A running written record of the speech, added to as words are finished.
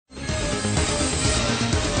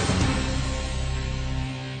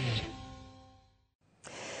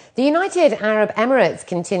The United Arab Emirates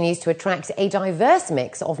continues to attract a diverse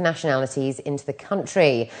mix of nationalities into the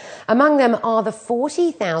country. Among them are the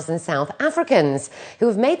 40,000 South Africans who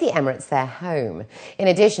have made the Emirates their home. In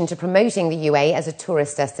addition to promoting the UAE as a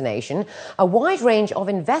tourist destination, a wide range of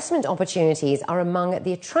investment opportunities are among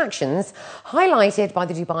the attractions highlighted by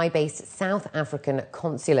the Dubai-based South African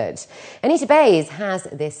Consulate. Anita Bays has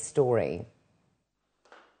this story.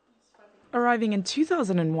 Arriving in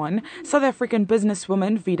 2001, South African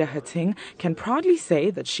businesswoman Vida Hatting can proudly say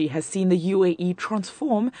that she has seen the UAE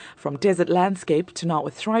transform from desert landscape to now a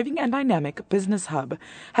thriving and dynamic business hub.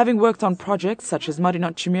 Having worked on projects such as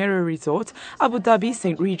Madinat Jumeirah Resort, Abu Dhabi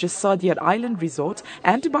St. Regis Saadiyat Island Resort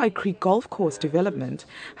and Dubai Creek Golf Course development,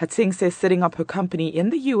 Hatting says setting up her company in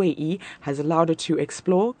the UAE has allowed her to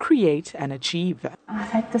explore, create and achieve. I've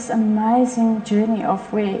had this amazing journey of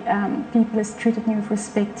where people have treated me with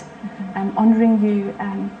respect. Honouring you,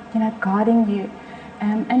 guiding you,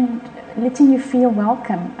 and letting you feel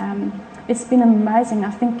welcome. It's been amazing.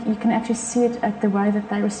 I think you can actually see it at the way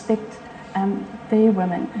that they respect their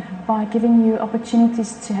women by giving you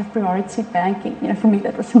opportunities to have priority banking. For me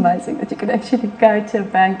that was amazing, that you could actually go to a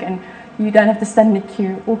bank and you don't have to stand in the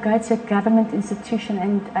queue, or go to a government institution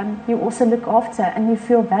and you also look after and you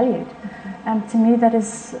feel valued. To me that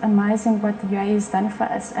is amazing what the UAE has done for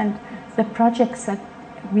us, and the projects that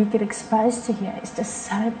we get exposed to here is just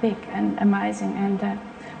so big and amazing, and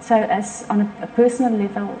so as on a personal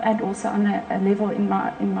level and also on a level in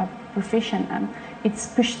my profession, it's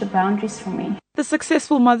pushed the boundaries for me. The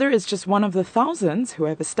successful mother is just one of the thousands who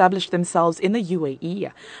have established themselves in the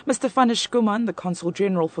UAE. Mr. Fanish Kuman, the Consul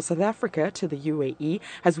General for South Africa to the UAE,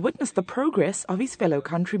 has witnessed the progress of his fellow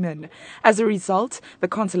countrymen. As a result, the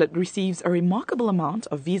consulate receives a remarkable amount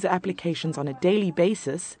of visa applications on a daily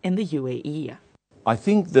basis in the UAE. I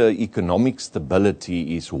think the economic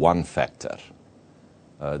stability is one factor.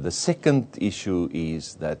 The second issue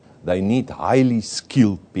is that they need highly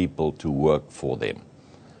skilled people to work for them.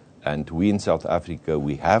 And we in South Africa,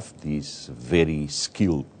 we have these very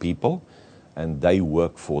skilled people, and they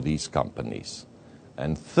work for these companies.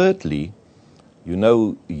 And thirdly,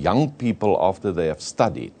 young people, after they have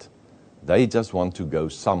studied, they just want to go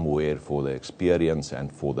somewhere for the experience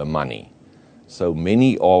and for the money. So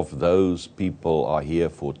many of those people are here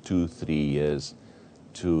for 2-3 years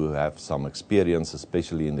to have some experience,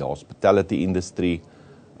 especially in the hospitality industry,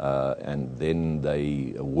 and then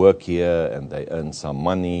they work here and they earn some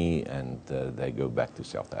money and they go back to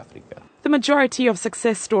South Africa. The majority of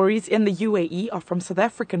success stories in the UAE are from South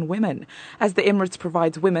African women, as the Emirates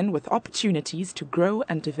provides women with opportunities to grow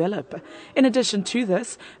and develop. In addition to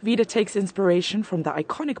this, Vida takes inspiration from the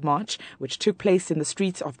iconic march which took place in the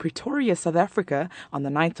streets of Pretoria, South Africa on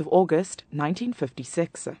the 9th of August,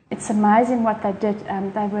 1956. It's amazing what they did.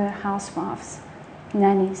 They were housewives,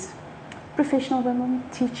 nannies, professional women,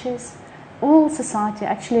 teachers, all society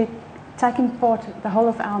actually taking part. The whole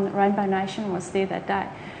of our Rainbow Nation was there that day.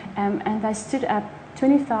 And they stood up,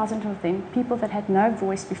 20,000 of them, people that had no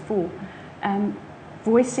voice before,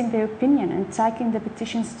 voicing their opinion and taking the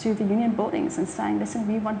petitions to the union buildings and saying, listen,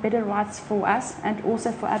 we want better rights for us and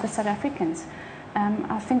also for other South Africans.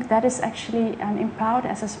 I think that has actually empowered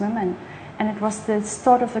us as women, and it was the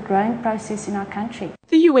start of the growing process in our country.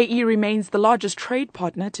 The UAE remains the largest trade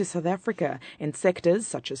partner to South Africa in sectors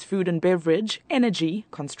such as food and beverage, energy,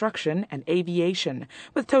 construction and aviation,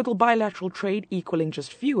 with total bilateral trade equaling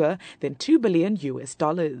just fewer than $2 billion.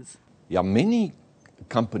 Yeah, many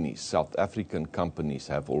companies, South African companies,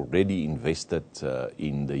 have already invested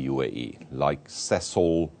in the UAE, like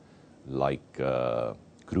Sasol, like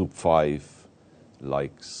Group 5,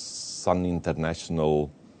 like Sun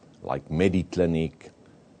International, like Mediclinic.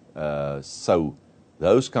 So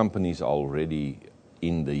those companies are already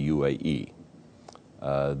in the UAE.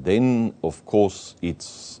 Then, of course,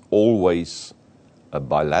 it's always a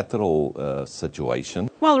bilateral situation.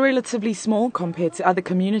 While relatively small compared to other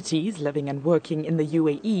communities living and working in the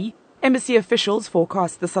UAE, embassy officials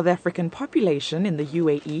forecast the South African population in the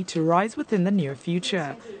UAE to rise within the near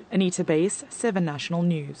future. Anita Bays, 7 National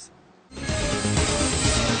News.